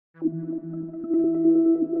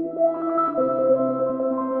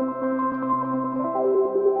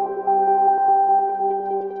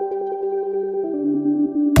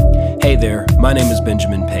My name is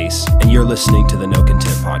Benjamin Pace, and you're listening to the No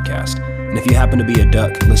Content Podcast. And if you happen to be a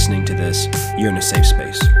duck listening to this, you're in a safe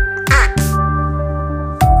space.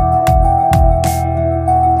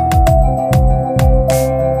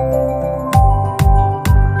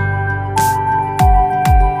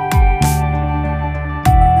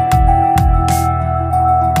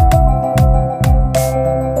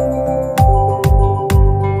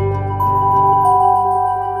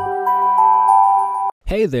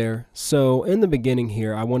 Hey there. So in the beginning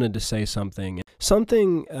here, I wanted to say something.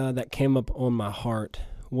 Something that came up on my heart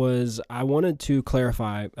was I wanted to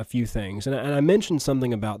clarify a few things. And I mentioned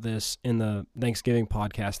something about this in the Thanksgiving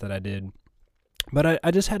podcast that I did. But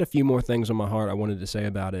I just had a few more things on my heart I wanted to say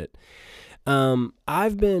about it.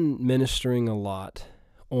 I've been ministering a lot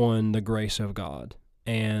on the grace of God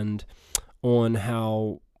and on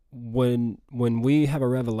how when we have a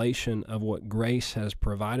revelation of what grace has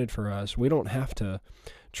provided for us, we don't have to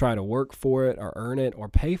try to work for it or earn it or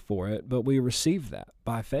pay for it, but we receive that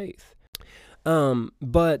by faith.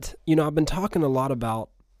 But, I've been talking a lot about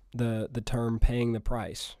the term paying the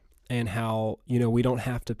price and how, we don't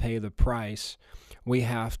have to pay the price. We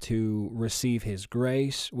have to receive His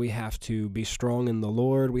grace. We have to be strong in the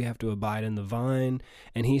Lord. We have to abide in the vine,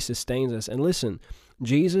 and He sustains us. And listen,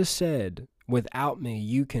 Jesus said, without me,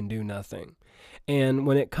 you can do nothing. And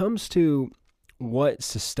when it comes to what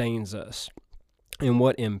sustains us and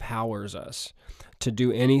what empowers us to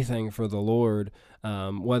do anything for the Lord,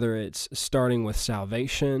 whether it's starting with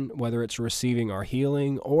salvation, whether it's receiving our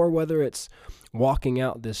healing, or whether it's walking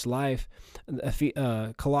out this life,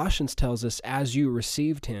 Colossians tells us, as you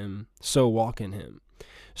received Him, so walk in Him.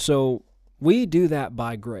 So we do that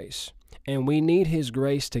by grace. And we need His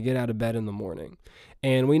grace to get out of bed in the morning.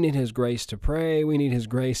 And we need His grace to pray. We need His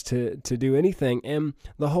grace to do anything. And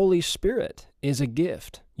the Holy Spirit is a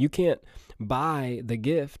gift. You can't buy the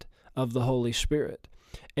gift of the Holy Spirit.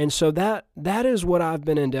 And so that is what I've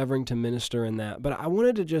been endeavoring to minister in that. But I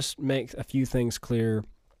wanted to just make a few things clear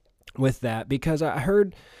with that, because I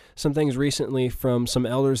heard some things recently from some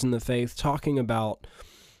elders in the faith talking about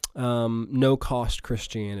no-cost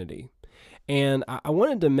Christianity. And I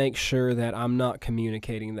wanted to make sure that I'm not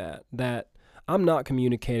communicating that I'm not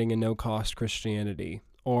communicating a no-cost Christianity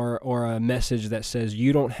or a message that says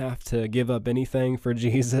you don't have to give up anything for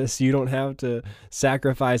Jesus. You don't have to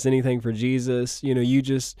sacrifice anything for Jesus. You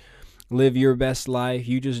just live your best life.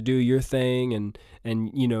 You just do your thing, and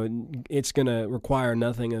it's going to require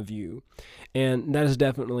nothing of you. And that is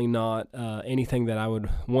definitely not anything that I would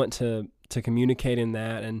want to communicate in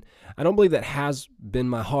that, and I don't believe that has been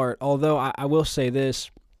my heart, although I will say this,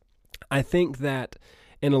 I think that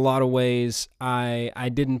in a lot of ways I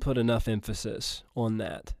didn't put enough emphasis on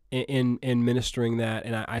that in ministering that,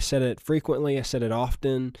 and I said it frequently, I said it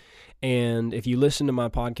often, and if you listen to my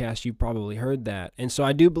podcast, you probably heard that, and so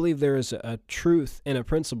I do believe there is a truth and a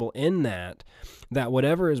principle in that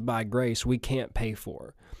whatever is by grace we can't pay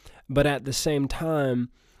for, but at the same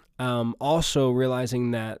time, also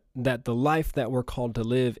realizing that the life that we're called to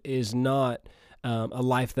live is not a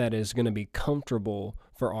life that is going to be comfortable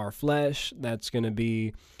for our flesh, that's going to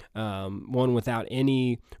be one without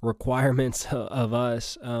any requirements of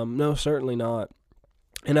us. No, certainly not.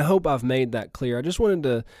 And I hope I've made that clear. I just wanted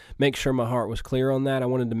to make sure my heart was clear on that. I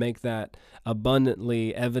wanted to make that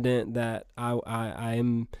abundantly evident that I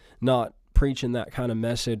am not preaching that kind of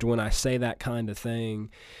message when I say that kind of thing.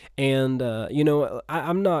 And,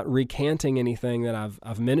 I'm not recanting anything that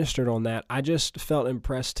I've ministered on that. I just felt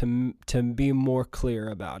impressed to be more clear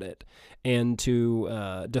about it and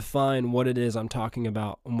to define what it is I'm talking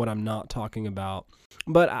about and what I'm not talking about.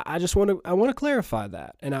 But I want to clarify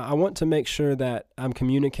that. And I want to make sure that I'm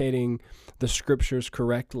communicating the scriptures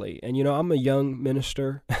correctly. And, I'm a young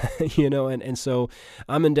minister, and so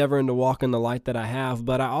I'm endeavoring to walk in the light that I have,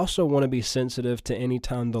 but I also want to be sensitive to any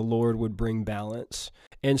time the Lord would bring balance.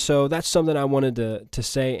 And so that's something I wanted to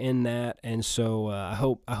say in that. And so I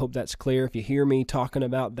hope that's clear. If you hear me talking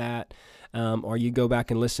about that, or you go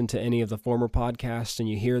back and listen to any of the former podcasts and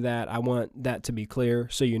you hear that, I want that to be clear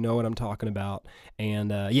so you know what I'm talking about.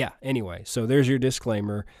 And anyway, so there's your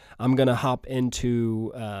disclaimer. I'm going to hop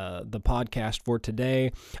into the podcast for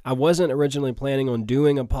today. I wasn't originally planning on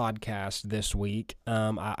doing a podcast this week.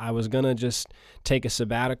 I was going to just take a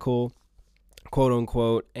sabbatical, quote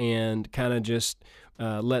unquote, and kind of just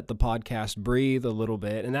let the podcast breathe a little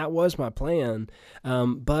bit, and that was my plan,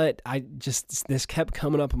 but this kept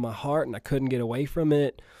coming up in my heart, and I couldn't get away from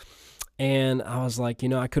it, And I was like,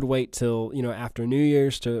 I could wait till, after New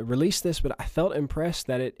Year's to release this, but I felt impressed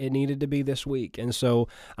that it needed to be this week. And so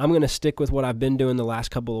I'm going to stick with what I've been doing the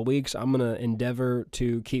last couple of weeks. I'm going to endeavor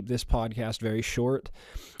to keep this podcast very short.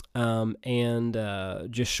 and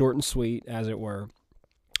just short and sweet, as it were.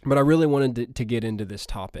 But I really wanted to get into this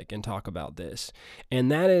topic and talk about this,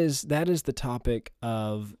 and that is the topic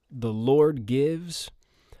of the Lord gives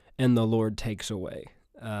and the Lord takes away.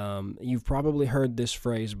 You've probably heard this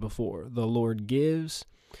phrase before: the Lord gives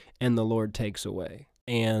and the Lord takes away.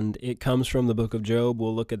 And it comes from the book of Job.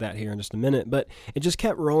 We'll look at that here in just a minute. But it just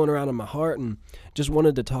kept rolling around in my heart and just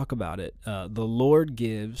wanted to talk about it. The Lord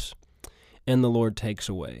gives and the Lord takes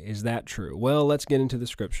away. Is that true? Well, let's get into the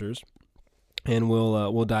scriptures, and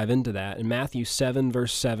we'll dive into that. In Matthew 7,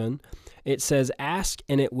 verse 7, it says, "Ask,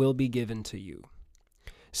 and it will be given to you.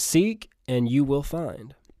 Seek, and you will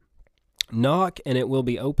find. Knock, and it will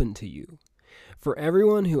be opened to you. For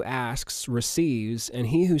everyone who asks receives, and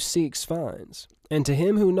he who seeks finds. And to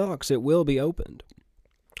him who knocks it will be opened.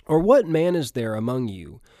 Or what man is there among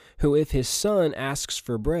you, who if his son asks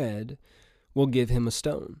for bread, will give him a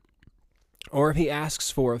stone? Or if he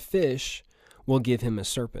asks for a fish, will give him a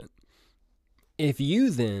serpent? If you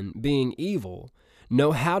then, being evil,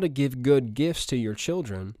 know how to give good gifts to your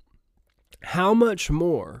children, how much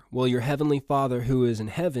more will your heavenly Father who is in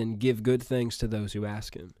heaven give good things to those who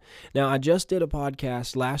ask him?" Now, I just did a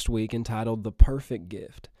podcast last week entitled The Perfect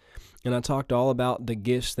Gift, and I talked all about the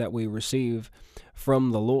gifts that we receive from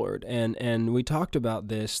the Lord, and we talked about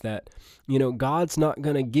this, that, God's not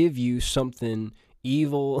going to give you something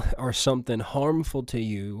evil or something harmful to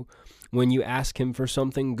you when you ask him for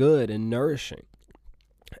something good and nourishing.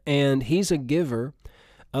 And he's a giver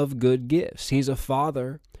of good gifts. He's a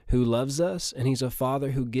Father who loves us, and he's a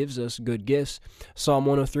Father who gives us good gifts. Psalm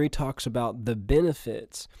 103 talks about the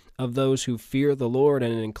benefits of those who fear the Lord,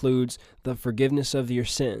 and it includes the forgiveness of your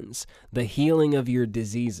sins, the healing of your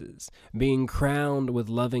diseases, being crowned with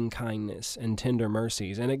loving kindness and tender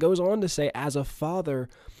mercies. And it goes on to say, as a father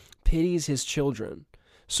pities his children,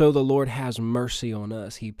 so the Lord has mercy on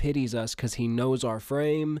us. He pities us because he knows our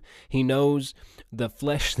frame. He knows the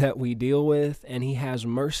flesh that we deal with, and he has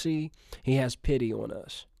mercy. He has pity on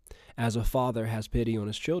us, as a father has pity on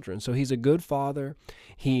his children. So he's a good Father.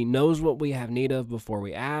 He knows what we have need of before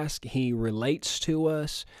we ask. He relates to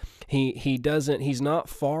us. He's not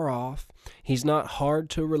far off. He's not hard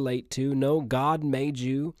to relate to. No, God made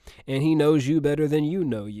you, and he knows you better than you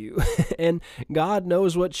know you. And God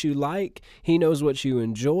knows what you like. He knows what you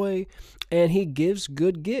enjoy, and he gives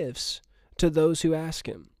good gifts to those who ask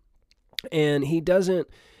him. And he doesn't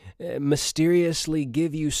mysteriously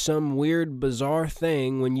give you some weird, bizarre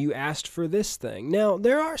thing when you asked for this thing. Now,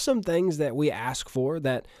 there are some things that we ask for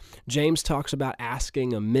that James talks about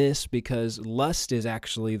asking amiss, because lust is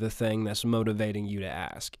actually the thing that's motivating you to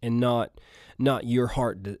ask, and not your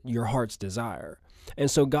heart's desire.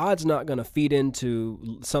 And so God's not going to feed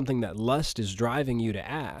into something that lust is driving you to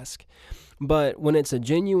ask. But when it's a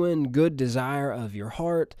genuine good desire of your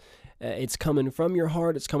heart, it's coming from your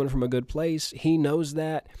heart. It's coming from a good place. He knows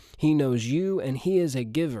that. He knows you, and he is a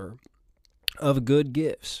giver of good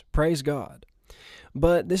gifts. Praise God.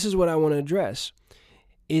 But this is what I want to address.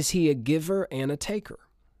 Is he a giver and a taker?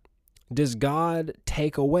 Does God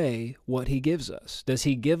take away what he gives us? Does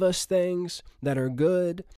he give us things that are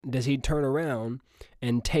good? Does he turn around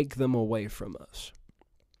and take them away from us?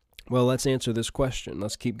 Well, let's answer this question.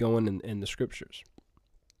 Let's keep going in the scriptures.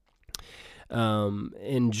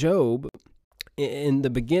 In Job, in the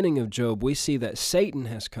beginning of Job, we see that Satan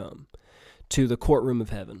has come to the courtroom of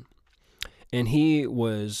heaven, and he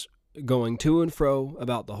was going to and fro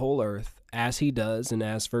about the whole earth, as he does, and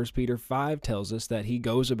as 1 Peter 5 tells us, that he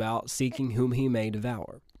goes about seeking whom he may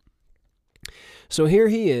devour. So here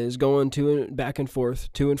he is going back and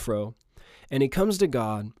forth, to and fro, and he comes to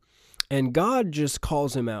God, and God just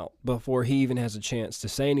calls him out before he even has a chance to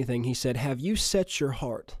say anything. He said, "Have you set your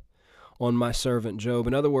heart on my servant Job?"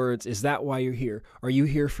 In other words, is that why you're here? Are you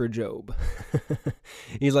here for Job?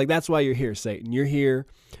 He's like, that's why you're here, Satan. You're here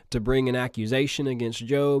to bring an accusation against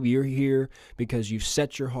Job. You're here because you've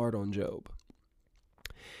set your heart on Job.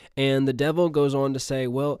 And the devil goes on to say,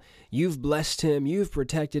 well, you've blessed him, you've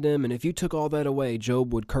protected him, and if you took all that away,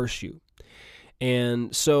 Job would curse you.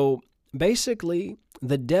 And so basically,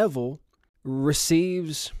 the devil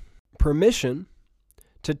receives permission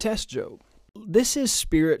to test Job. This is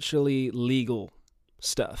spiritually legal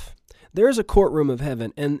stuff. There's a courtroom of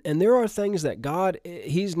heaven, and there are things that God,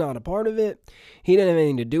 he's not a part of it. He didn't have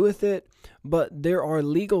anything to do with it, but there are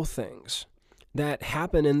legal things that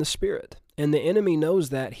happen in the spirit. And the enemy knows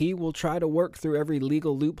that. He will try to work through every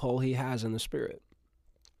legal loophole he has in the spirit.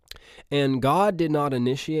 And God did not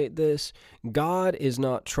initiate this. God is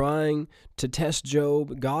not trying to test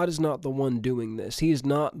Job. God is not the one doing this. He is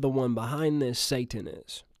not the one behind this. Satan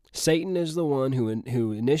is. Satan is the one who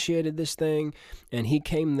initiated this thing, and he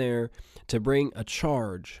came there to bring a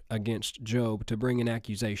charge against Job, to bring an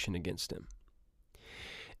accusation against him.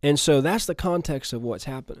 And so that's the context of what's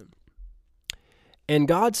happening. And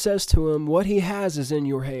God says to him, what he has is in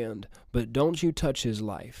your hand, but don't you touch his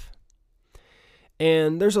life.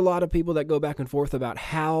 And there's a lot of people that go back and forth about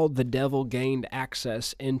how the devil gained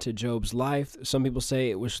access into Job's life. Some people say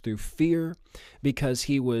it was through fear, because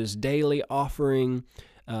he was daily offering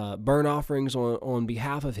burnt offerings on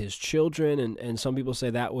behalf of his children, and some people say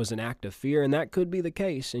that was an act of fear, and that could be the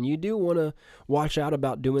case, and you do want to watch out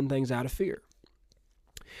about doing things out of fear.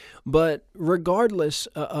 But regardless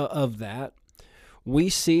of that, we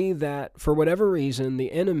see that for whatever reason,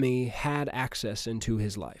 the enemy had access into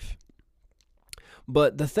his life.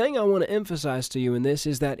 But the thing I want to emphasize to you in this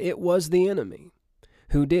is that it was the enemy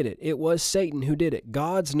who did it. It was Satan who did it.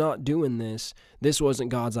 God's not doing this. This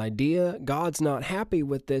wasn't God's idea. God's not happy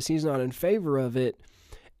with this. He's not in favor of it,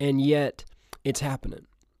 and yet it's happening.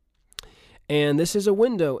 And this is a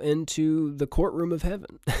window into the courtroom of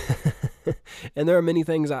heaven. And there are many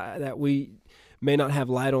things that we may not have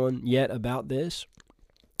light on yet about this,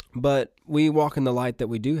 but we walk in the light that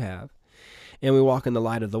we do have, and we walk in the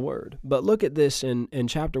light of the Word. But look at this in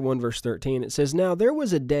chapter 1, verse 13. It says, "Now there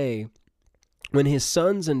was a day when his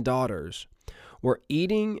sons and daughters were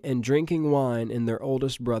eating and drinking wine in their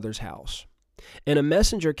oldest brother's house. And a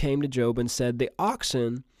messenger came to Job and said, the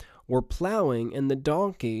oxen were plowing and the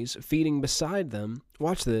donkeys feeding beside them.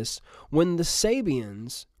 Watch this. When the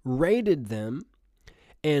Sabeans raided them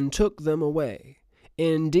and took them away.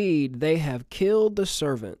 Indeed, they have killed the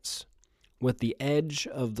servants with the edge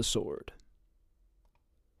of the sword.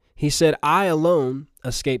 He said, I alone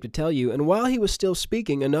escaped to tell you. And while he was still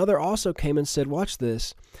speaking, another also came and said, watch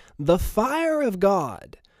this, the fire of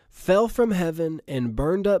God fell from heaven and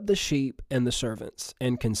burned up the sheep and the servants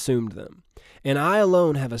and consumed them. And I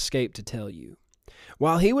alone have escaped to tell you.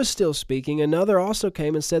 While he was still speaking, another also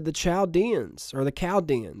came and said, the Chaldeans,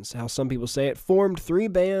 how some people say it, formed 3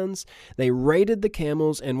 bands. They raided the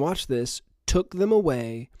camels and, watch this, took them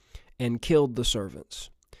away and killed the servants.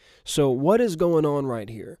 So what is going on right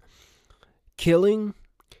here? Killing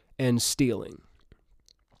and stealing.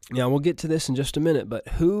 Now, we'll get to this in just a minute, but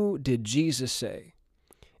who did Jesus say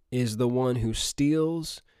is the one who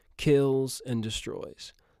steals, kills, and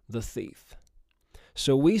destroys? The thief.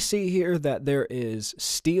 So we see here that there is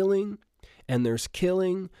stealing and there's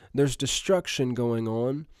killing, there's destruction going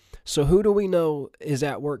on. So who do we know is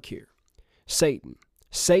at work here? Satan.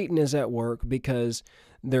 Satan is at work because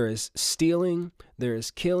there is stealing, there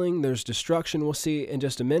is killing, there's destruction. We'll see in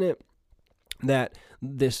just a minute that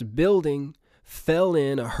this building fell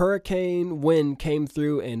in, a hurricane wind came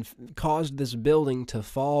through and caused this building to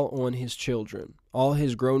fall on his children, all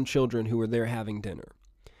his grown children who were there having dinner.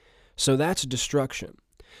 So that's destruction.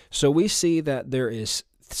 So we see that there is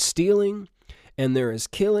stealing and there is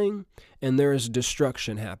killing and there is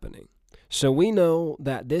destruction happening. So we know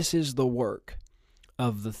that this is the work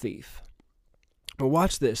of the thief. But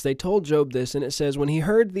watch this. They told Job this, and it says, when he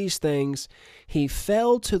heard these things, he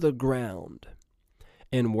fell to the ground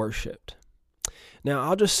and worshiped. Now,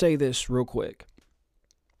 I'll just say this real quick.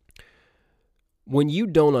 When you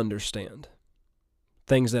don't understand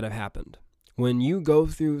things that have happened, when you go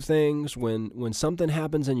through things, when something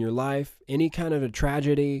happens in your life, any kind of a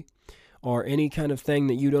tragedy or any kind of thing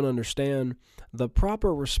that you don't understand, the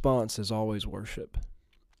proper response is always worship.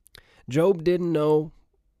 Job didn't know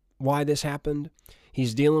why this happened.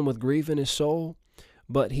 He's dealing with grief in his soul,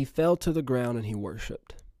 but he fell to the ground and he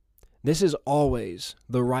worshiped. This is always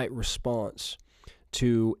the right response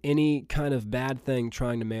to any kind of bad thing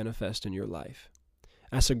trying to manifest in your life.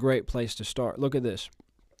 That's a great place to start. Look at this.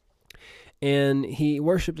 And he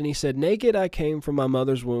worshiped and he said, naked I came from my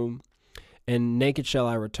mother's womb, and naked shall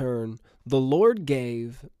I return. The Lord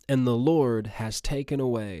gave, and the Lord has taken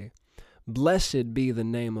away. Blessed be the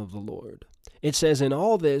name of the Lord. It says, in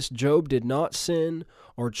all this, Job did not sin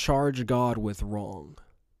or charge God with wrong.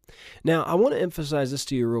 Now, I want to emphasize this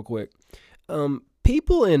to you real quick.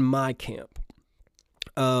 People in my camp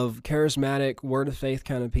of charismatic, word of faith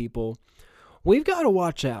kind of people, we've got to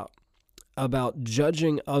watch out about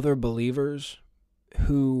judging other believers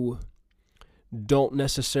who don't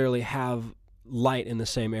necessarily have light in the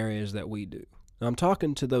same areas that we do. Now, I'm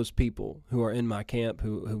talking to those people who are in my camp,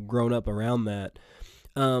 who've grown up around that.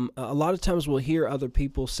 A lot of times we'll hear other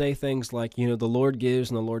people say things like, the Lord gives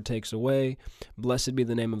and the Lord takes away. Blessed be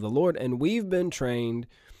the name of the Lord. And we've been trained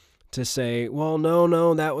to say, well,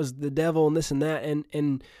 no, that was the devil and this and that.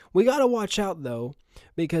 And we got to watch out, though,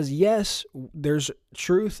 because, yes, there's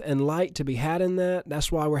truth and light to be had in that.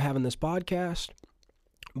 That's why we're having this podcast.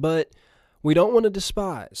 But we don't want to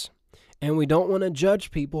despise, and we don't want to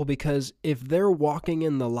judge people, because if they're walking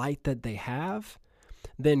in the light that they have,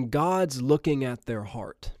 then God's looking at their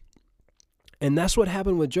heart. And that's what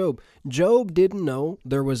happened with Job. Job didn't know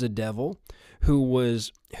there was a devil who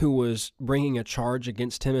was bringing a charge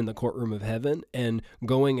against him in the courtroom of heaven and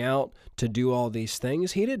going out to do all these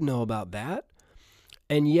things. He didn't know about that.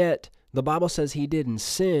 And yet the Bible says he didn't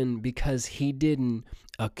sin because he didn't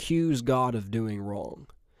accuse God of doing wrong,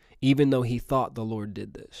 even though he thought the Lord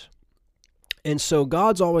did this. And so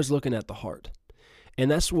God's always looking at the heart. And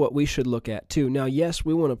that's what we should look at too. Now, yes,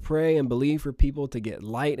 we want to pray and believe for people to get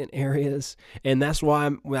light in areas, and that's why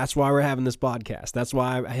we're having this podcast. That's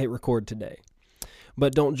why I hit record today.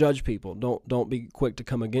 But don't judge people. Don't be quick to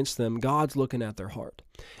come against them. God's looking at their heart.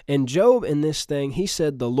 And Job in this thing, he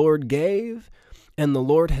said, "The Lord gave, and the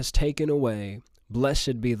Lord has taken away.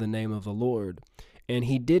 Blessed be the name of the Lord." And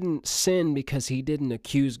he didn't sin because he didn't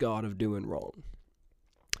accuse God of doing wrong.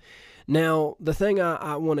 Now, the thing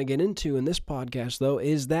I want to get into in this podcast, though,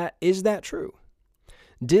 is that true?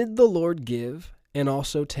 Did the Lord give and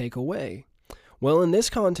also take away? Well, in this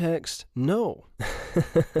context, no.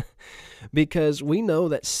 Because we know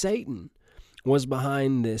that Satan was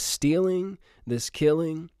behind this stealing, this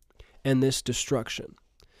killing, and this destruction.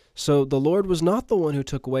 So the Lord was not the one who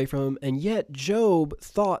took away from him, and yet Job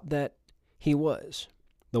thought that he was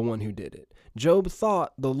the one who did it. Job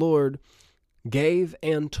thought the Lord gave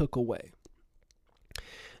and took away.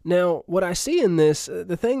 Now, what I see in this,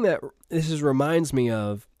 the thing that reminds me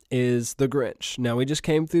of is The Grinch. Now, we just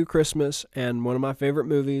came through Christmas, and one of my favorite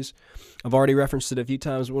movies, I've already referenced it a few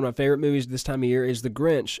times, but one of my favorite movies this time of year is The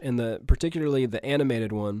Grinch, and particularly the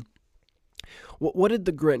animated one. What did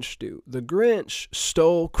the Grinch do? The Grinch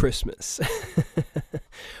stole Christmas.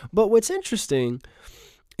 But what's interesting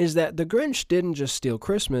is that the Grinch didn't just steal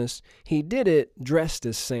Christmas, he did it dressed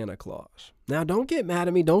as Santa Claus. Now, don't get mad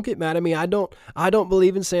at me. I don't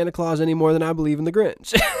believe in Santa Claus any more than I believe in the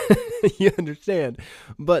Grinch. You understand?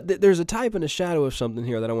 But there's a type and a shadow of something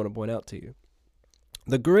here that I want to point out to you.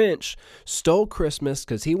 The Grinch stole Christmas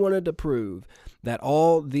because he wanted to prove that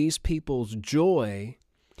all these people's joy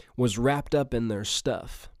was wrapped up in their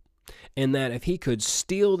stuff, and that if he could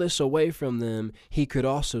steal this away from them, he could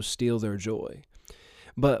also steal their joy.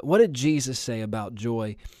 But what did Jesus say about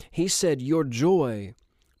joy? He said, "Your joy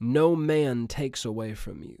no man takes away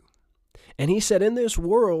from you." And he said, in this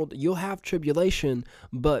world, you'll have tribulation,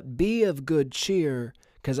 but be of good cheer,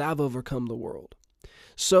 because I've overcome the world.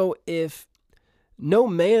 So if no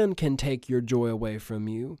man can take your joy away from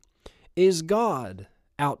you, is God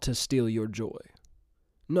out to steal your joy?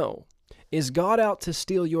 No. Is God out to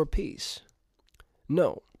steal your peace?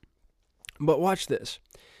 No. But watch this.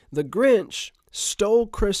 The Grinch stole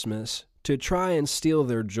Christmas to try and steal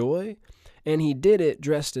their joy, and he did it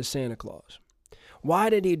dressed as Santa Claus.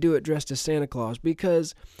 Why did he do it dressed as Santa Claus?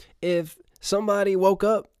 Because if somebody woke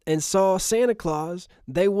up and saw Santa Claus,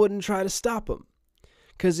 they wouldn't try to stop him.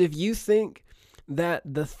 Because if you think that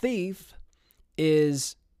the thief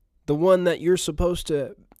is the one that you're supposed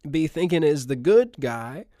to be thinking is the good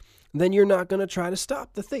guy, then you're not going to try to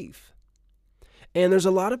stop the thief. And there's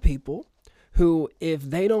a lot of people who, if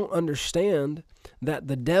they don't understand that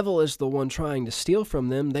the devil is the one trying to steal from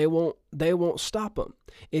them, they won't stop them.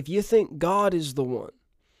 If you think God is the one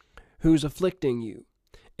who's afflicting you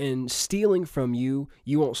and stealing from you,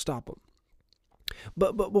 you won't stop them.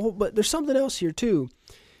 But there's something else here too.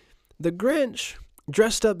 The Grinch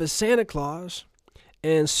dressed up as Santa Claus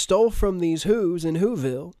and stole from these Who's in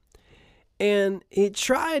Whoville, and he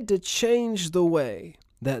tried to change the way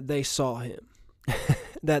that they saw him,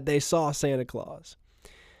 that they saw Santa Claus.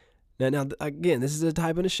 Now, again, this is a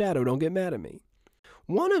type and a shadow. Don't get mad at me.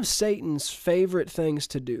 One of Satan's favorite things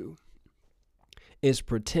to do is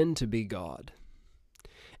pretend to be God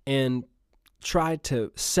and try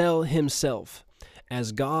to sell himself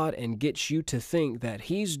as God and get you to think that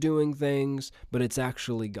he's doing things, but it's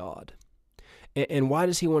actually God. And why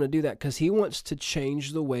does he want to do that? Because he wants to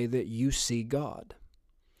change the way that you see God.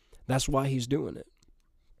 That's why he's doing it.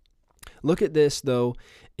 Look at this, though,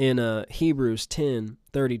 in Hebrews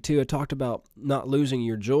 10:32. I talked about not losing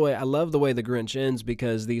your joy. I love the way the Grinch ends,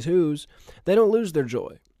 because these Who's, they don't lose their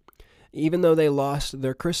joy. Even though they lost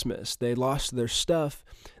their Christmas, they lost their stuff,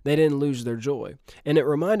 they didn't lose their joy. And it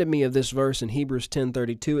reminded me of this verse in Hebrews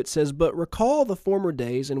 10:32. It says, "But recall the former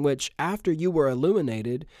days in which, after you were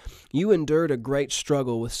illuminated, you endured a great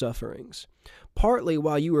struggle with sufferings, partly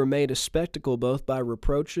while you were made a spectacle both by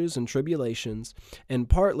reproaches and tribulations, and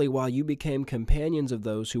partly while you became companions of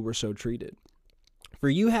those who were so treated. For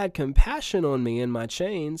you had compassion on me in my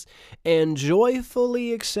chains, and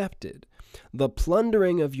joyfully accepted the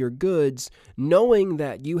plundering of your goods, knowing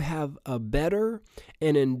that you have a better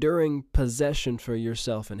and enduring possession for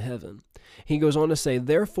yourself in heaven. He goes on to say,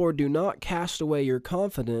 therefore do not cast away your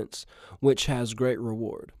confidence, which has great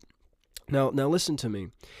reward. Now listen to me.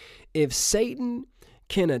 If Satan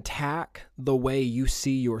can attack the way you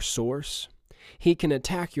see your source, he can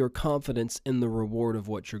attack your confidence in the reward of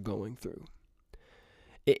what you're going through.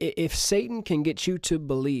 If Satan can get you to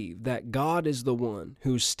believe that God is the one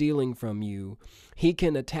who's stealing from you, he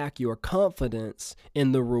can attack your confidence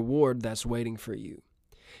in the reward that's waiting for you.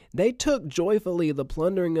 They took joyfully the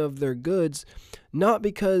plundering of their goods, not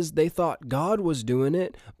because they thought God was doing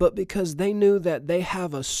it, but because they knew that they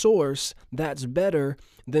have a source that's better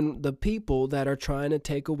than the people that are trying to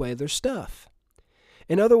take away their stuff.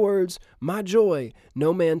 In other words, my joy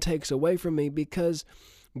no man takes away from me, because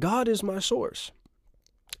God is my source.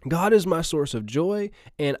 God is my source of joy,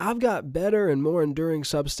 and I've got better and more enduring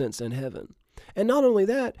substance in heaven. And not only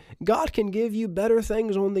that, God can give you better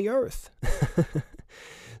things on the earth.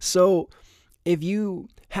 So if you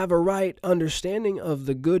have a right understanding of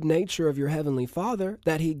the good nature of your Heavenly Father,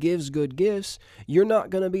 that He gives good gifts, you're not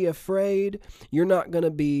going to be afraid. You're not going to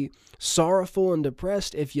be sorrowful and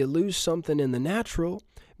depressed if you lose something in the natural,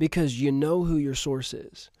 because you know who your source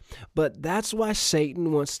is. But that's why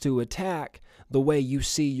Satan wants to attack the way you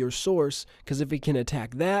see your source, because if he can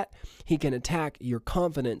attack that, he can attack your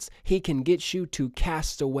confidence. He can get you to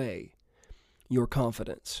cast away your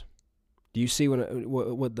confidence. Do you see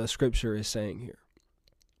what the scripture is saying here?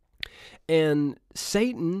 And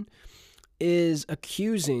Satan is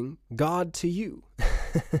accusing God to you.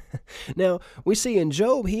 Now, we see in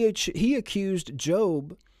Job, he accused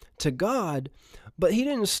Job to God, but he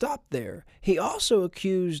didn't stop there. He also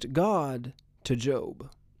accused God to Job.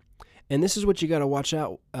 And this is what you got to watch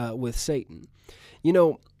out with Satan. You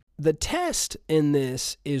know, the test in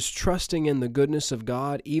this is trusting in the goodness of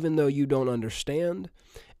God, even though you don't understand,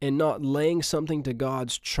 and not laying something to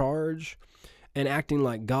God's charge and acting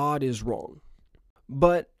like God is wrong.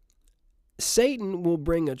 But Satan will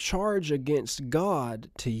bring a charge against God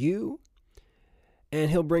to you, and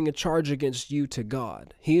he'll bring a charge against you to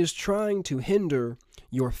God. He is trying to hinder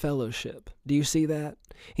your fellowship. Do you see that?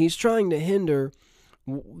 He's trying to hinder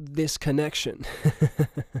this connection,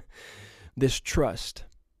 this trust.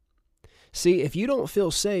 See, if you don't feel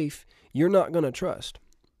safe, you're not going to trust.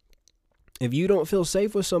 If you don't feel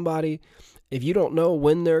safe with somebody, if you don't know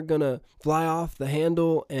when they're going to fly off the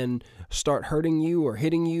handle and start hurting you or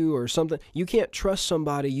hitting you or something, you can't trust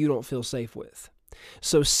somebody you don't feel safe with.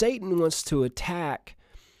 So Satan wants to attack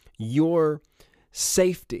your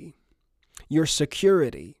safety, your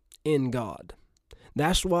security in God.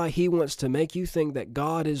 That's why he wants to make you think that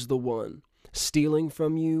God is the one stealing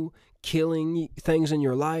from you, killing things in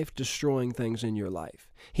your life, destroying things in your life.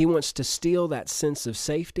 He wants to steal that sense of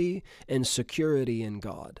safety and security in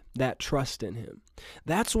God, that trust in Him.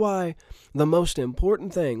 That's why the most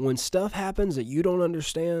important thing, when stuff happens that you don't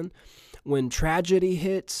understand, when tragedy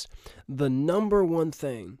hits, the number one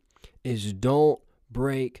thing is don't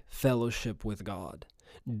break fellowship with God.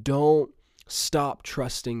 Don't stop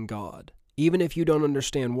trusting God. Even if you don't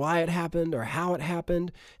understand why it happened or how it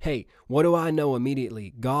happened, hey, what do I know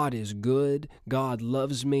immediately? God is good. God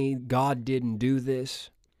loves me. God didn't do this.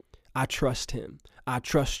 I trust Him. I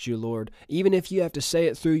trust you, Lord. Even if you have to say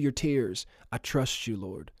it through your tears, I trust you,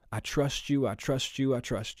 Lord. I trust you. I trust you. I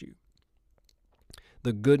trust you.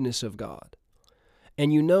 The goodness of God.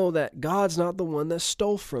 And you know that God's not the one that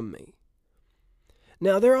stole from me.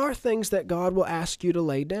 Now, there are things that God will ask you to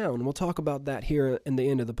lay down. We'll talk about that here in the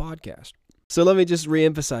end of the podcast. So let me just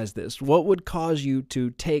reemphasize this. What would cause you to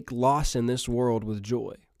take loss in this world with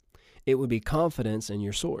joy? It would be confidence in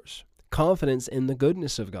your source, confidence in the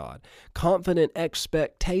goodness of God, confident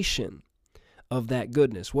expectation of that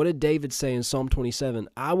goodness. What did David say in Psalm 27?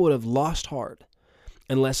 I would have lost heart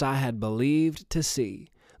unless I had believed to see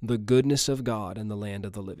the goodness of God in the land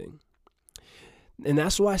of the living. And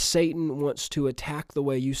that's why Satan wants to attack the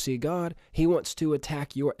way you see God. He wants to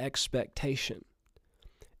attack your expectation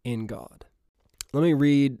in God. Let me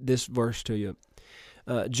read this verse to you.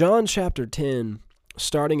 John chapter 10,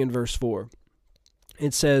 starting in verse 4.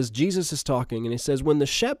 It says, Jesus is talking, and he says, when the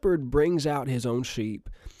shepherd brings out his own sheep,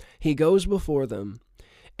 he goes before them,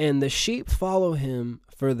 and the sheep follow him,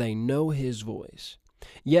 for they know his voice.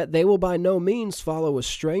 Yet they will by no means follow a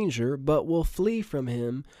stranger, but will flee from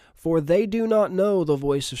him, for they do not know the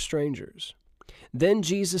voice of strangers. Then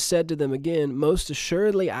Jesus said to them again, most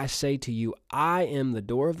assuredly I say to you, I am the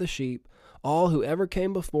door of the sheep. All who ever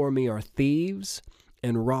came before me are thieves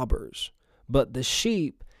and robbers, but the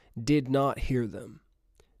sheep did not hear them.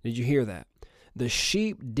 Did you hear that? The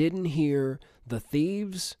sheep didn't hear the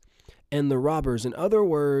thieves and the robbers. In other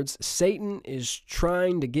words, Satan is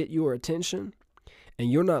trying to get your attention,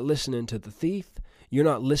 and you're not listening to the thief. You're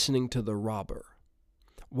not listening to the robber.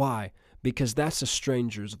 Why? Because that's a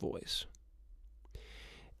stranger's voice.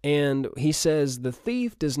 And he says, the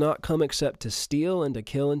thief does not come except to steal and to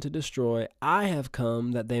kill and to destroy. I have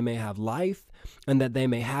come that they may have life and that they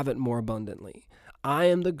may have it more abundantly. I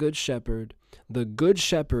am the good shepherd. The good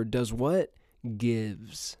shepherd does what?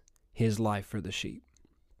 Gives his life for the sheep.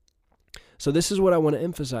 So this is what I want to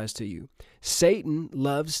emphasize to you. Satan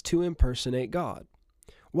loves to impersonate God.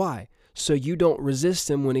 Why? So you don't resist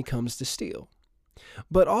him when he comes to steal.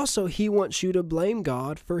 But also he wants you to blame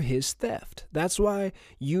God for his theft. That's why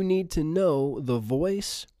you need to know the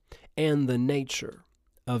voice and the nature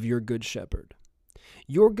of your good shepherd.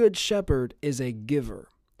 Your good shepherd is a giver,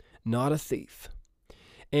 not a thief.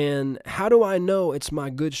 And how do I know it's my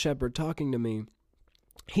good shepherd talking to me?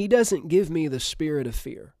 He doesn't give me the spirit of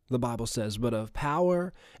fear, the Bible says, but of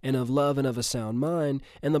power and of love and of a sound mind.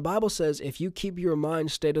 And the Bible says if you keep your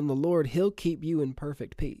mind stayed on the Lord, he'll keep you in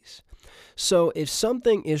perfect peace. So if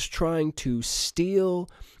something is trying to steal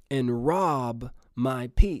and rob my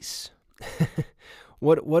peace,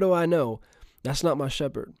 what do I know? That's not my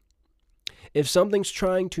shepherd. If something's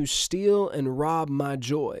trying to steal and rob my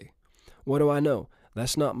joy, what do I know?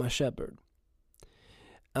 That's not my shepherd.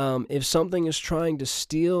 If something is trying to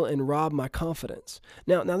steal and rob my confidence.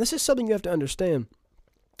 Now this is something you have to understand.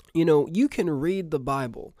 You know, you can read the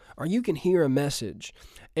Bible or you can hear a message,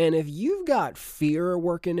 and if you've got fear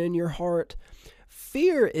working in your heart,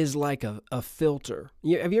 fear is like a filter.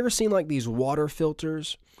 Have you ever seen like these water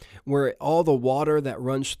filters where all the water that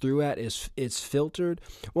runs through it is filtered?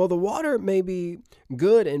 Well, the water may be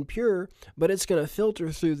good and pure, but it's going to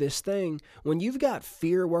filter through this thing. When you've got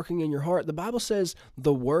fear working in your heart, the Bible says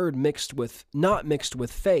the word not mixed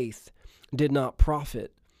with faith did not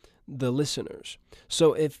profit the listeners.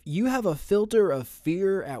 So if you have a filter of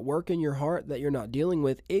fear at work in your heart that you're not dealing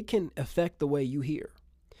with, it can affect the way you hear.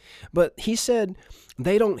 But he said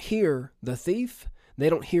they don't hear the thief, they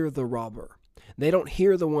don't hear the robber. They don't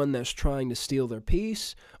hear the one that's trying to steal their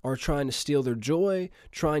peace or trying to steal their joy,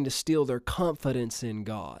 trying to steal their confidence in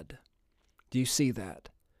God. Do you see that?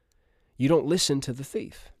 You don't listen to the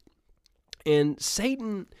thief. And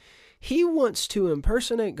Satan, he wants to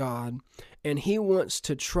impersonate God, and he wants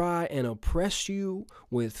to try and oppress you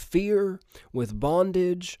with fear, with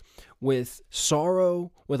bondage, with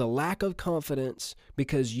sorrow, with a lack of confidence,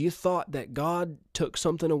 because you thought that God took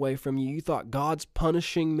something away from you. You thought God's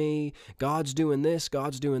punishing me, God's doing this,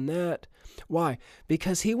 God's doing that. Why?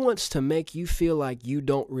 Because he wants to make you feel like you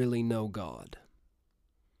don't really know God.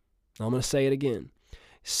 I'm going to say it again.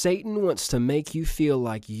 Satan wants to make you feel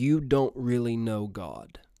like you don't really know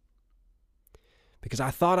God. Because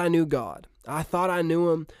I thought I knew God. I thought I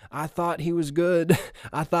knew him. I thought he was good.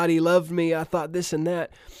 I thought he loved me. I thought this and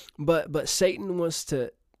that. But Satan wants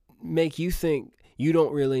to make you think you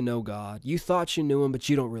don't really know God. You thought you knew him, but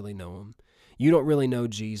you don't really know him. You don't really know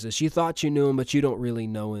Jesus. You thought you knew him, but you don't really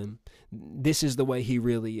know him. This is the way he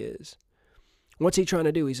really is. What's he trying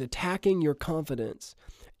to do? He's attacking your confidence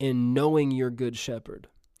in knowing your good shepherd.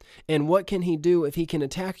 And what can he do if he can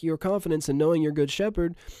attack your confidence in knowing your good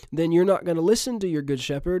shepherd? Then you're not going to listen to your good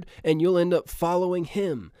shepherd, and you'll end up following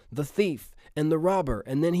him, the thief and the robber,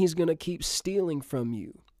 and then he's going to keep stealing from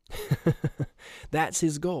you. That's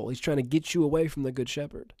his goal. He's trying to get you away from the good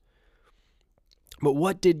shepherd. But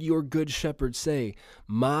what did your good shepherd say?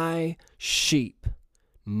 My sheep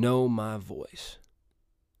know my voice,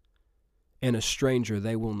 and a stranger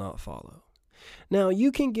they will not follow. Now,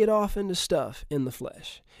 you can get off into stuff in the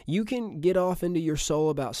flesh. You can get off into your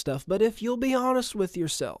soul about stuff, but if you'll be honest with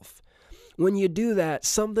yourself, when you do that,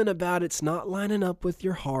 something about it's not lining up with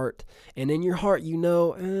your heart, and in your heart you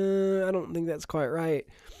know, I don't think that's quite right,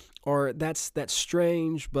 or that's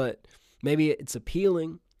strange, but maybe it's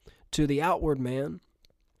appealing to the outward man,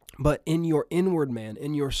 but in your inward man,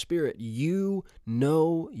 in your spirit, you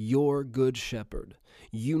know your good shepherd.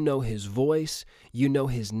 You know his voice, you know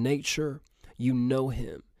his nature, you know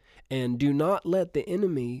him. And do not let the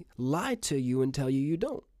enemy lie to you and tell you you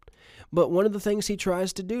don't. But one of the things he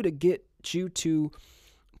tries to do to get you to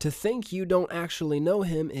think you don't actually know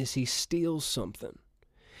him is he steals something.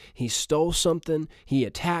 He stole something, he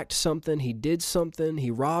attacked something, he did something,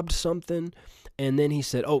 he robbed something, and then he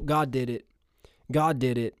said, oh, God did it. God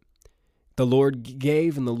did it. The Lord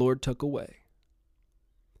gave and the Lord took away.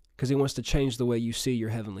 Because he wants to change the way you see your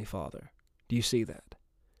Heavenly Father. Do you see that?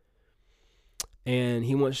 And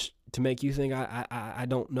he wants to make you think, I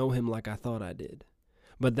don't know him like I thought I did.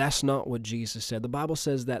 But that's not what Jesus said. The Bible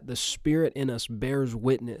says that the Spirit in us bears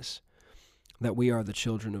witness that we are the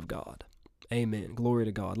children of God. Amen. Glory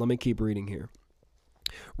to God. Let me keep reading here.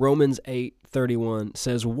 Romans 8:31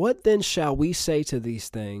 says, "What then shall we say to these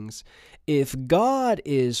things? If God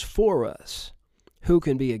is for us, who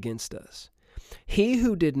can be against us? He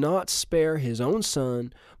who did not spare his own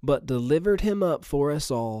Son, but delivered him up for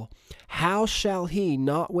us all, how shall he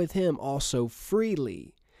not with him also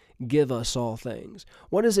freely give us all things?"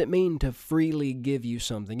 What does it mean to freely give you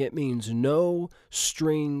something? It means no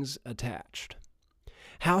strings attached.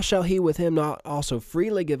 How shall he with him not also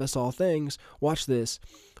freely give us all things? Watch this.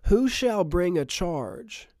 Who shall bring a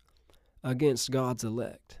charge against God's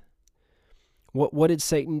elect? What did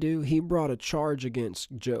Satan do? He brought a charge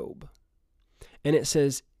against Job. And it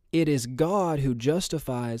says, "It is God who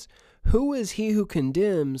justifies. Who is he who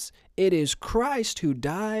condemns? It is Christ who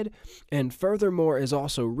died, and furthermore is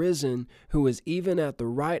also risen, who is even at the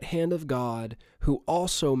right hand of God, who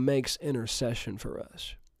also makes intercession for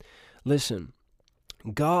us." Listen,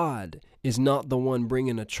 God is not the one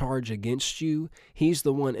bringing a charge against you. He's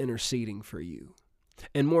the one interceding for you.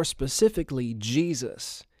 And more specifically,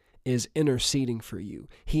 Jesus is interceding for you.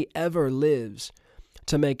 He ever lives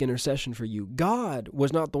to make intercession for you. God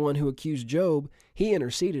was not the one who accused Job. He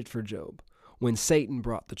interceded for Job when Satan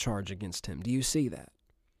brought the charge against him. Do you see that?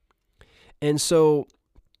 And so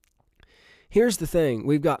here's the thing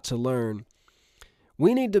we've got to learn.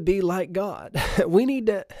 We need to be like God. We need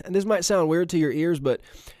to, and this might sound weird to your ears, but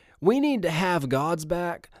we need to have God's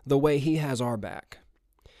back the way he has our back.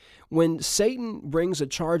 When Satan brings a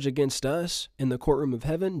charge against us in the courtroom of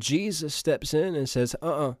heaven, Jesus steps in and says,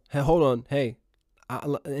 hey, hold on, hey,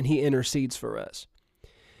 and he intercedes for us.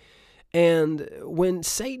 And when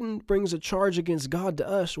Satan brings a charge against God to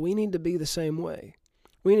us, we need to be the same way.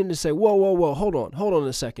 We need to say, whoa, hold on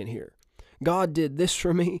a second here. God did this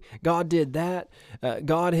for me. God did that.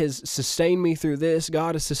 God has sustained me through this.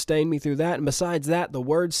 God has sustained me through that. And besides that, the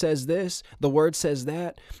Word says this. The Word says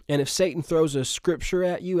that. And if Satan throws a scripture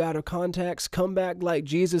at you out of context, come back like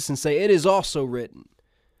Jesus and say, "It is also written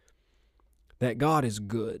that God is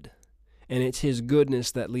good." And it's his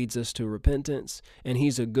goodness that leads us to repentance. And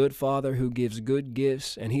he's a good father who gives good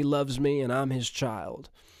gifts. And he loves me and I'm his child.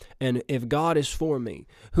 And if God is for me,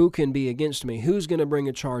 who can be against me? Who's going to bring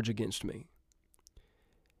a charge against me?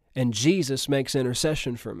 And Jesus makes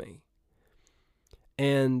intercession for me.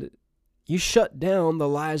 And you shut down the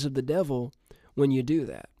lies of the devil when you do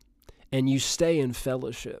that. And you stay in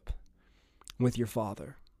fellowship with your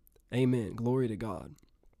Father. Amen. Glory to God.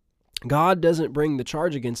 God doesn't bring the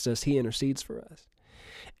charge against us. He intercedes for us.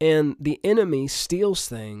 And the enemy steals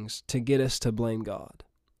things to get us to blame God.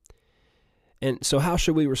 And so how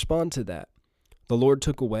should we respond to that? The Lord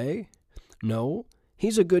took away? No,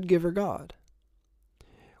 he's a good giver God.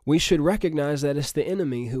 We should recognize that it's the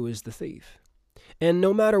enemy who is the thief. And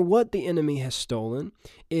no matter what the enemy has stolen,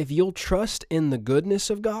 if you'll trust in the goodness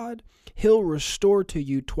of God, he'll restore to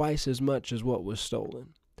you twice as much as what was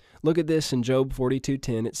stolen. Look at this in Job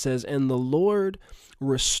 42:10. It says, "And the Lord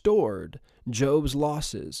restored Job's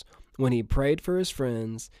losses when he prayed for his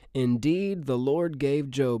friends. Indeed, the Lord gave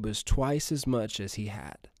Job twice as much as he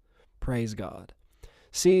had." Praise God.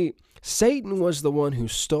 See, Satan was the one who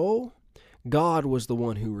stole. God was the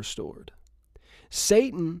one who restored.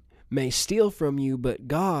 Satan may steal from you, but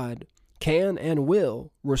God can and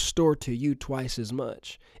will restore to you twice as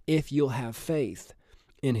much if you'll have faith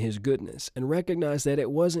in his goodness and recognize that it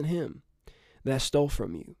wasn't him that stole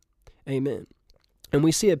from you. Amen. And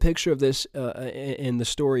we see a picture of this in the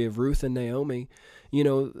story of Ruth and Naomi. You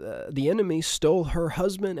know, the enemy stole her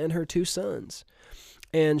husband and her 2 sons,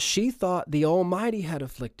 and she thought the Almighty had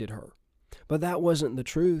afflicted her. But that wasn't the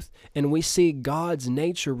truth. And we see God's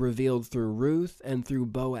nature revealed through Ruth and through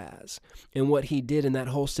Boaz. And what he did in that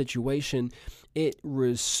whole situation, it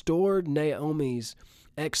restored Naomi's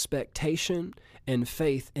expectation and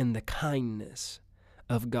faith in the kindness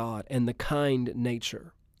of God and the kind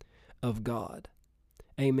nature of God.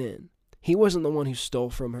 Amen. He wasn't the one who stole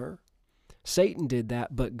from her. Satan did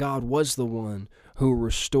that, but God was the one who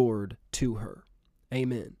restored to her.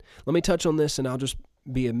 Amen. Let me touch on this and I'll just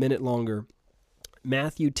be a minute longer.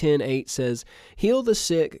 Matthew 10:8 says, "Heal the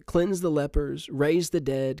sick, cleanse the lepers, raise the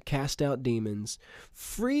dead, cast out demons.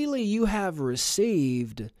 Freely you have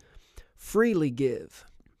received, freely give."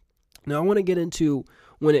 Now I want to get into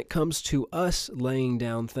when it comes to us laying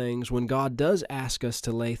down things, when God does ask us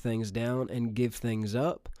to lay things down and give things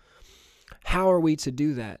up, how are we to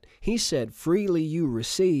do that? He said, "Freely you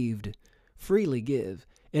received, freely give."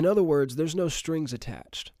 In other words, there's no strings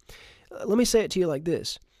attached. Let me say it to you like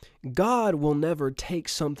this. God will never take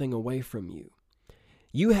something away from you.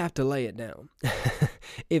 you have to lay it down.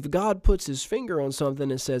 If God puts his finger on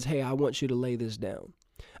something and says, hey, I want you to lay this down,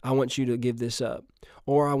 I want you to give this up,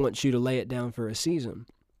 or I want you to lay it down for a season,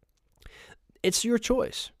 it's your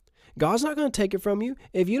choice. God's not going to take it from you.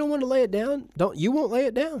 If you don't want to lay it down, you won't lay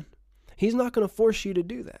it down. He's not going to force you to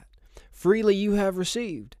do that. Freely you have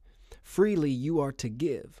received. Freely you are to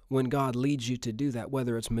give when God leads you to do that,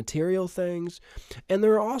 whether it's material things. And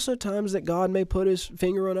there are also times that God may put his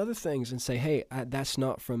finger on other things and say, hey, that's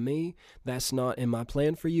not from me. That's not in my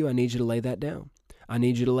plan for you. I need you to lay that down. I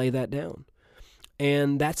need you to lay that down.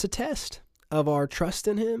 And that's a test of our trust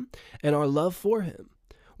in him and our love for him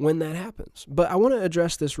when that happens. But I want to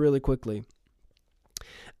address this really quickly.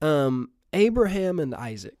 Abraham and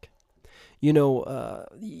Isaac.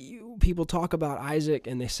 People talk about Isaac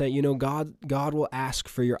and they say, God will ask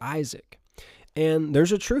for your Isaac. And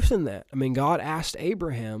there's a truth in that. I mean, God asked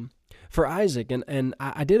Abraham for Isaac. And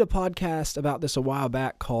I did a podcast about this a while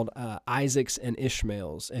back called Isaacs and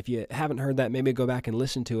Ishmaels. If you haven't heard that, maybe go back and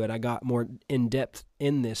listen to it. I got more in depth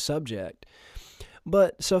in this subject.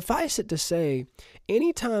 But suffice it to say,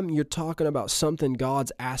 anytime you're talking about something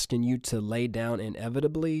God's asking you to lay down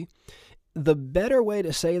inevitably, the better way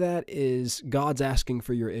to say that is God's asking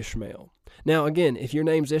for your Ishmael. Now, again, if your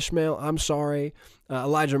name's Ishmael, I'm sorry.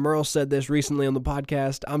 Elijah Merle said this recently on the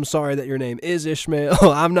podcast. I'm sorry that your name is Ishmael.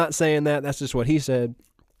 I'm not saying that. That's just what he said.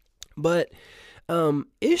 But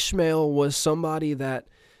Ishmael was somebody that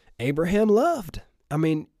Abraham loved. I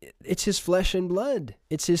mean, it's his flesh and blood.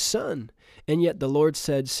 It's his son. And yet the Lord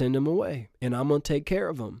said, send him away, and I'm going to take care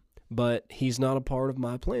of him. But he's not a part of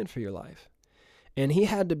my plan for your life. And he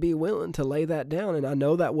had to be willing to lay that down, and I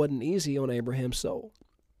know that wasn't easy on Abraham's soul.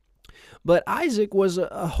 But Isaac was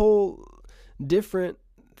a whole different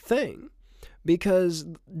thing, because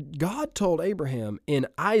God told Abraham, in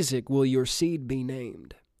Isaac will your seed be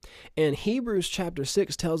named. And Hebrews chapter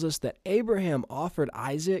 6 tells us that Abraham offered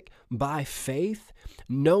Isaac by faith,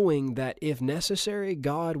 knowing that if necessary,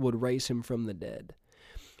 God would raise him from the dead.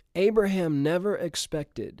 Abraham never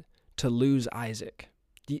expected to lose Isaac.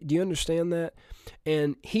 Do you understand that?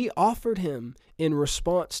 And he offered him in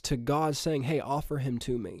response to God saying, hey, offer him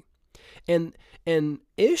to me. And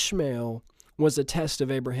Ishmael was a test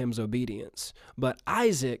of Abraham's obedience, but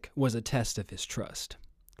Isaac was a test of his trust.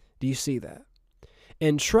 Do you see that?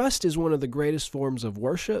 And trust is one of the greatest forms of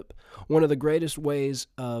worship, one of the greatest ways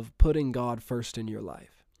of putting God first in your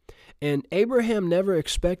life. And Abraham never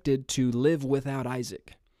expected to live without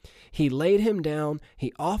Isaac. He laid him down,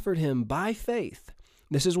 he offered him by faith.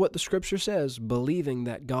 This is what the scripture says, believing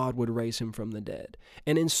that God would raise him from the dead.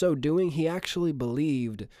 And in so doing, he actually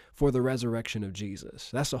believed for the resurrection of Jesus.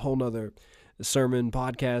 That's a whole nother sermon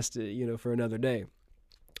podcast, for another day.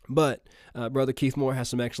 But Brother Keith Moore has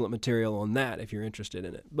some excellent material on that if you're interested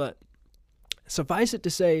in it. But suffice it to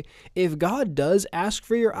say, if God does ask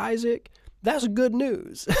for your Isaac, that's good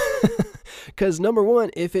news. Because number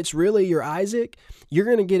one, if it's really your Isaac, you're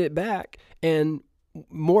going to get it back and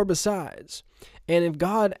more besides. And if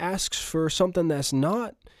God asks for something that's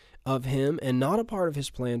not of him and not a part of his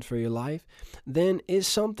plan for your life, then it's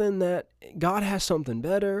something that God has something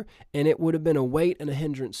better, and it would have been a weight and a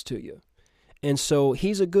hindrance to you. And so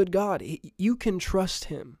he's a good God. You can trust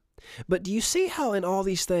him. But do you see how in all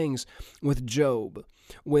these things with Job,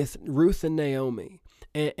 with Ruth and Naomi,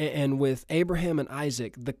 and with Abraham and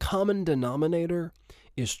Isaac, the common denominator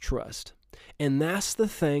is trust. And that's the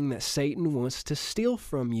thing that Satan wants to steal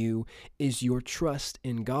from you, is your trust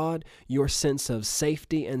in God, your sense of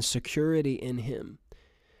safety and security in him.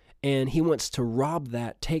 And he wants to rob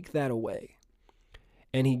that, take that away.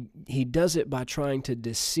 And he does it by trying to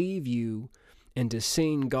deceive you into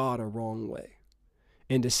seeing God a wrong way,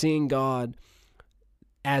 into seeing God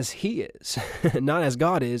as he is, not as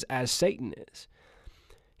God is, as Satan is.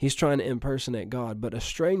 He's trying to impersonate God, but a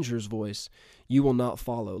stranger's voice you will not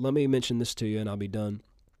follow. Let me mention this to you and I'll be done.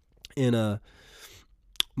 In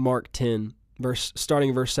Mark 10,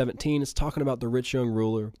 starting verse 17, it's talking about the rich young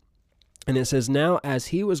ruler. And it says, now as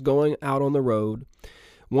he was going out on the road,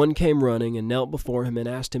 one came running and knelt before him and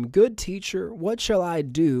asked him, good teacher, what shall I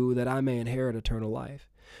do that I may inherit eternal life?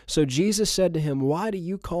 So Jesus said to him, why do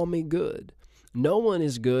you call me good? No one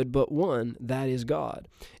is good but one, that is God.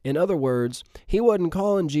 In other words, he wasn't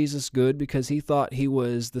calling Jesus good because he thought he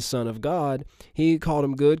was the Son of God. He called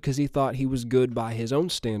him good because he thought he was good by his own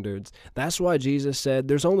standards. That's why Jesus said,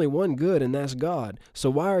 there's only one good, and that's God. So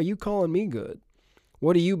why are you calling me good?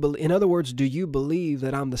 What do you believe? In other words, do you believe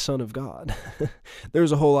that I'm the Son of God?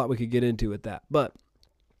 There's a whole lot we could get into with that. But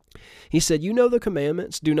He said, "You know the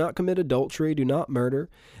commandments, do not commit adultery, do not murder."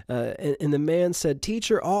 And the man said,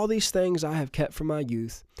 "Teacher, all these things I have kept from my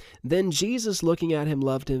youth." Then Jesus, looking at him,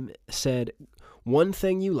 loved him, said, "One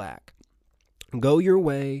thing you lack. Go your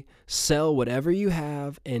way, sell whatever you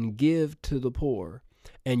have, and give to the poor,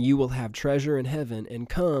 and you will have treasure in heaven, and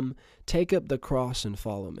come, take up the cross and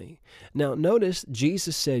follow me." Now, notice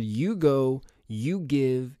Jesus said, you go, you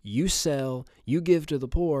give, you sell, you give to the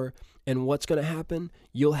poor, and what's going to happen?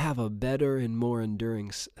 You'll have a better and more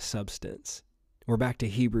enduring substance. We're back to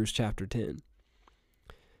Hebrews chapter 10.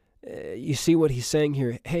 You see what he's saying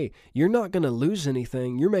here? Hey, you're not going to lose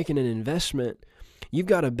anything. You're making an investment. You've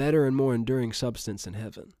got a better and more enduring substance in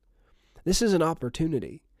heaven. This is an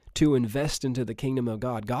opportunity to invest into the kingdom of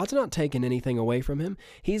God. God's not taking anything away from him.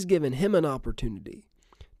 He's given him an opportunity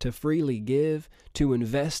to freely give, to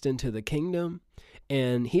invest into the kingdom,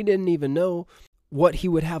 and he didn't even know what he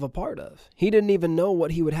would have a part of. He didn't even know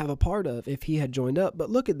what he would have a part of if he had joined up. But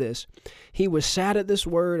look at this. He was sad at this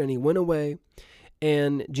word and he went away.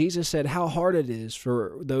 And Jesus said how hard it is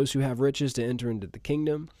for those who have riches to enter into the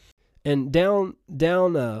kingdom. And down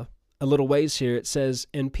a little ways here, it says,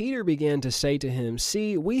 "And Peter began to say to him,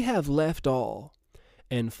 'See, we have left all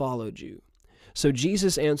and followed you.' So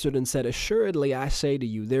Jesus answered and said, 'Assuredly I say to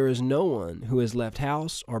you, there is no one who has left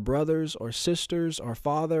house, or brothers, or sisters, or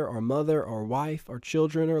father, or mother, or wife, or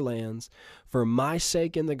children, or lands, for my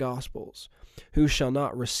sake in the Gospels, who shall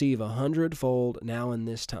not receive 100-fold now in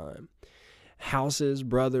this time. Houses,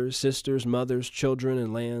 brothers, sisters, mothers, children,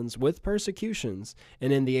 and lands, with persecutions,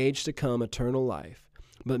 and in the age to come eternal life.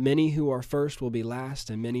 But many who are first will be last,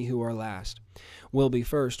 and many who are last will be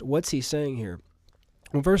first.'" What's he saying here?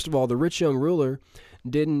 Well, first of all, the rich young ruler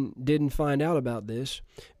didn't find out about this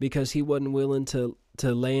because he wasn't willing to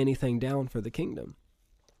lay anything down for the kingdom.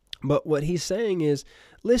 But what he's saying is,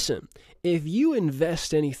 listen, if you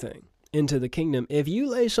invest anything into the kingdom, if you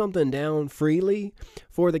lay something down freely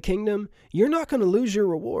for the kingdom, you're not going to lose your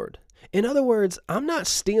reward. In other words, I'm not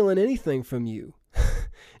stealing anything from you.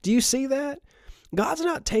 Do you see that? God's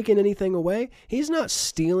not taking anything away. He's not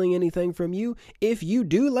stealing anything from you. If you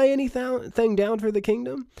do lay anything down for the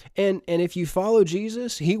kingdom, and if you follow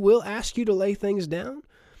Jesus, he will ask you to lay things down,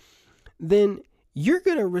 then you're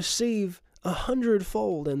going to receive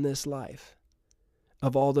 100-fold in this life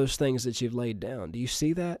of all those things that you've laid down. Do you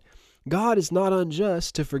see that? God is not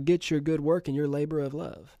unjust to forget your good work and your labor of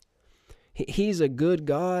love. He's a good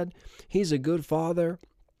God. He's a good Father,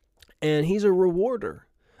 and he's a rewarder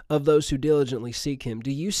of those who diligently seek him.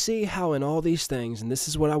 Do you see how in all these things, and this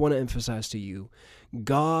is what I want to emphasize to you,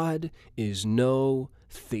 God is no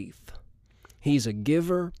thief. He's a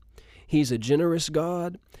giver. He's a generous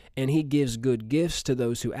God, and he gives good gifts to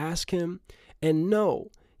those who ask him. And no,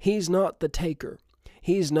 he's not the taker.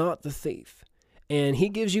 He's not the thief. And he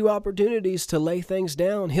gives you opportunities to lay things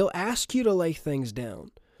down. He'll ask you to lay things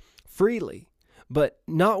down freely, but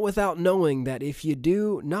not without knowing that if you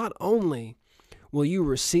do, not only will you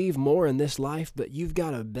receive more in this life, but you've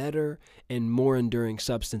got a better and more enduring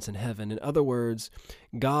substance in heaven. In other words,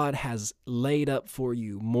 God has laid up for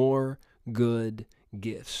you more good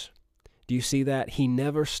gifts. Do you see that? He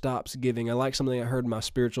never stops giving. I like something I heard my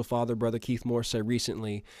spiritual father, Brother Keith Moore, say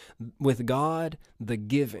recently. With God, the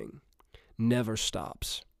giving never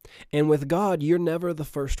stops. And with God, you're never the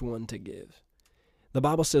first one to give. The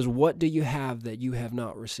Bible says, "What do you have that you have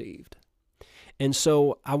not received?" And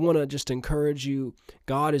so I want to just encourage you,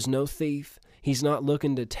 God is no thief. He's not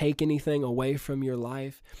looking to take anything away from your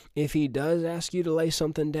life. If he does ask you to lay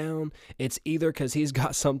something down, it's either because he's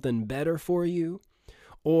got something better for you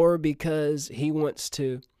or because he wants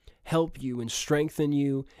to help you and strengthen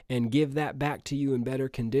you and give that back to you in better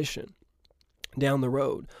condition down the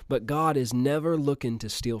road. But God is never looking to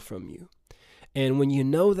steal from you. And when you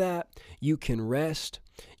know that, you can rest,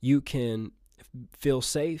 you can feel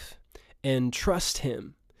safe, and trust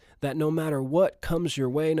him that no matter what comes your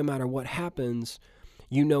way, no matter what happens,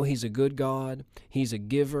 you know he's a good God, he's a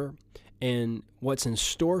giver, and what's in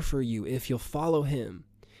store for you if you'll follow him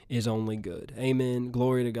is only good. Amen.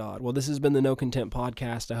 Glory to God. Well, this has been the No Content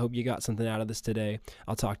Podcast. I hope you got something out of this today.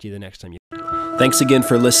 I'll talk to you the next time. Thanks again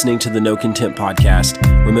for listening to the No Content Podcast.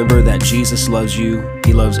 Remember that Jesus loves you,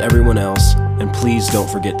 he loves everyone else, and please don't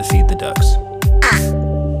forget to feed the ducks.